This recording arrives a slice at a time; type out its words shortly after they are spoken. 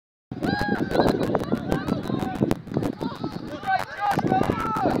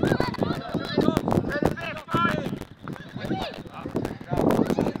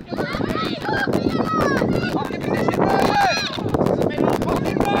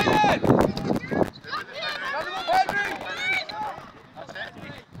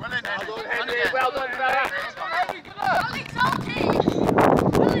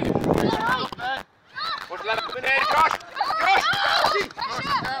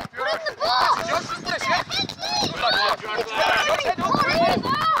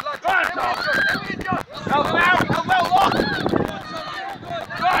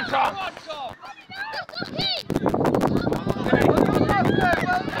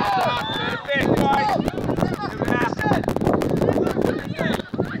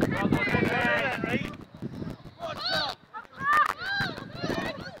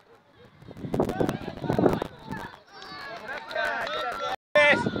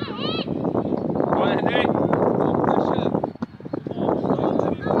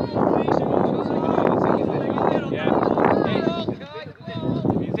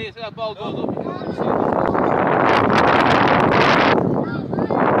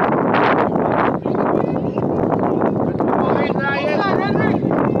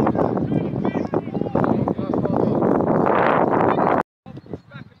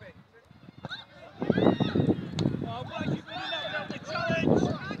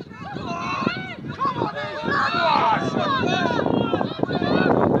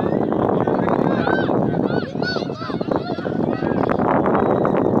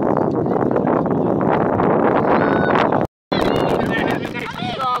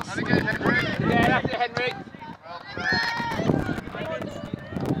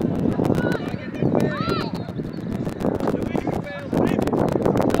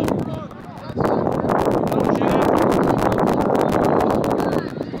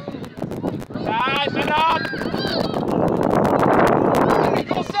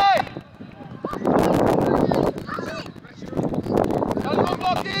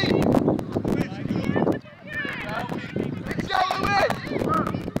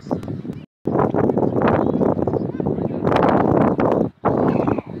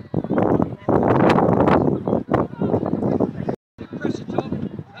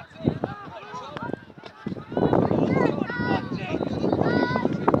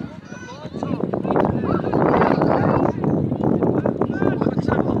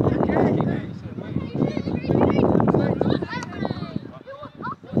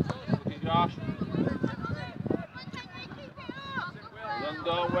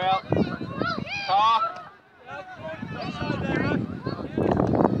done well. Talk.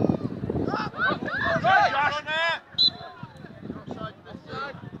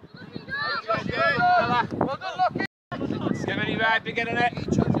 Give any right to get in it.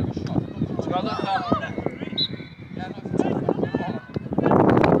 Well done, Tom.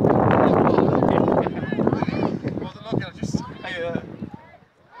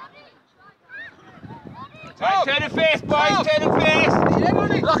 Right, turn the face, boys, turn the face.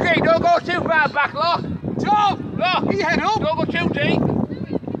 Lucky, don't go too far back, look. Tom, look. Head up. Don't go too deep.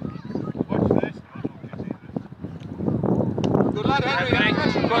 Watch this. Good lad, Henry.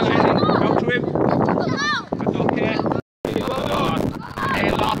 Go on, Henry. Go to him. That's okay. Hey,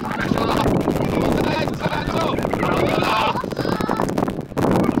 lock, special lock. Hold the legs, hands up. Hold the lock.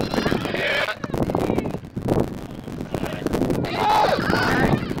 Yeah.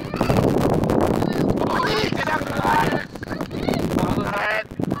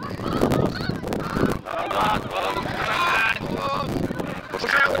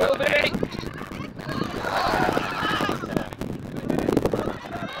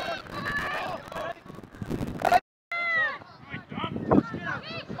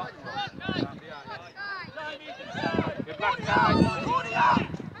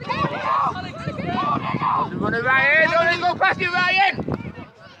 Running right in, don't go past you, Ryan!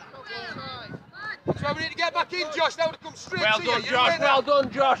 So we need to get back in, Josh. That would come straight well to done, you. Josh. Well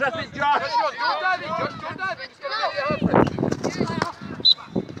done, Josh. That's it, Josh. Don't dive in, Josh. Don't dive in. Just get your hand.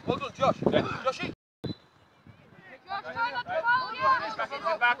 Well done, Josh. Joshy.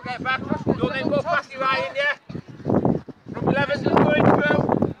 Get back. Don't then go past you, Ryan, yeah? From 11's is going through.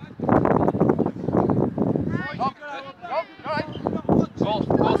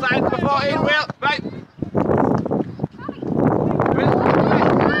 Go side for 14, Will. Right.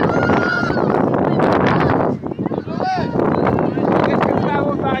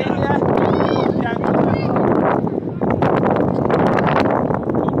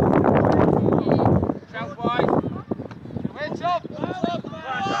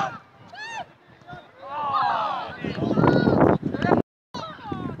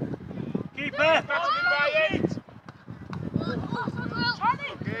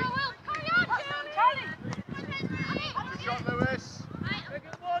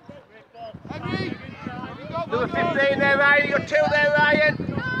 Number 15 there, Ryan. You got 2 there, Ryan.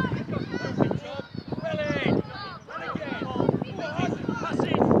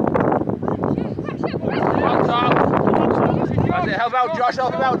 Well done. Help out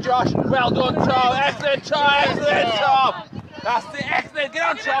Josh, Well done, Tom. Excellent, Tom. Excellent, Tom. That's it, excellent. Get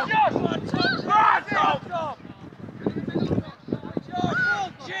on, Tom. Go on, Tom.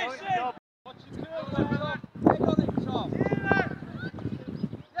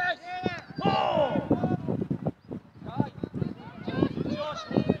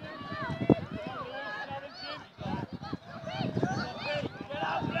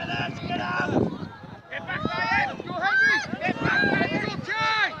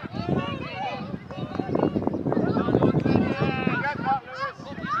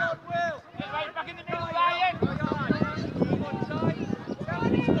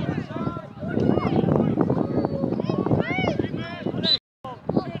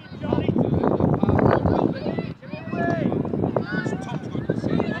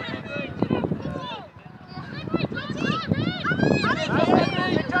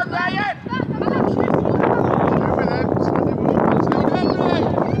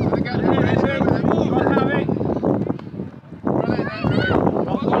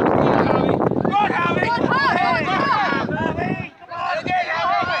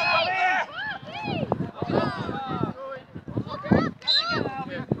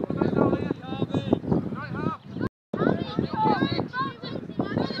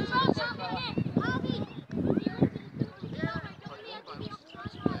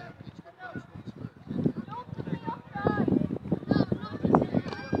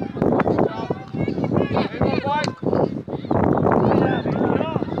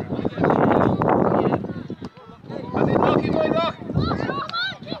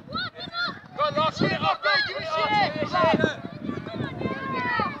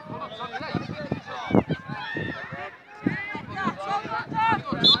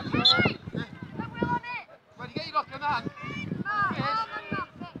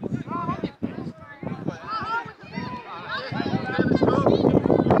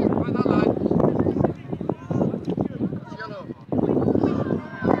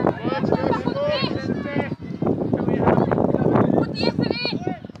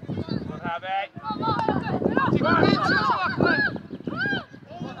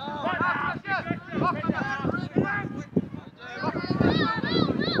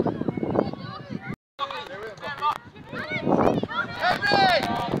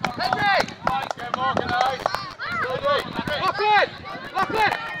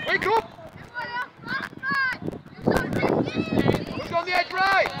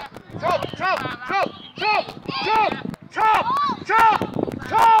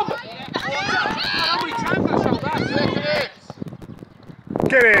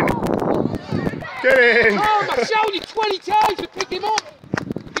 in. Tom, I've shown you 20 times to pick him up.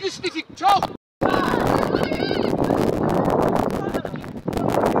 You just sniff your toe.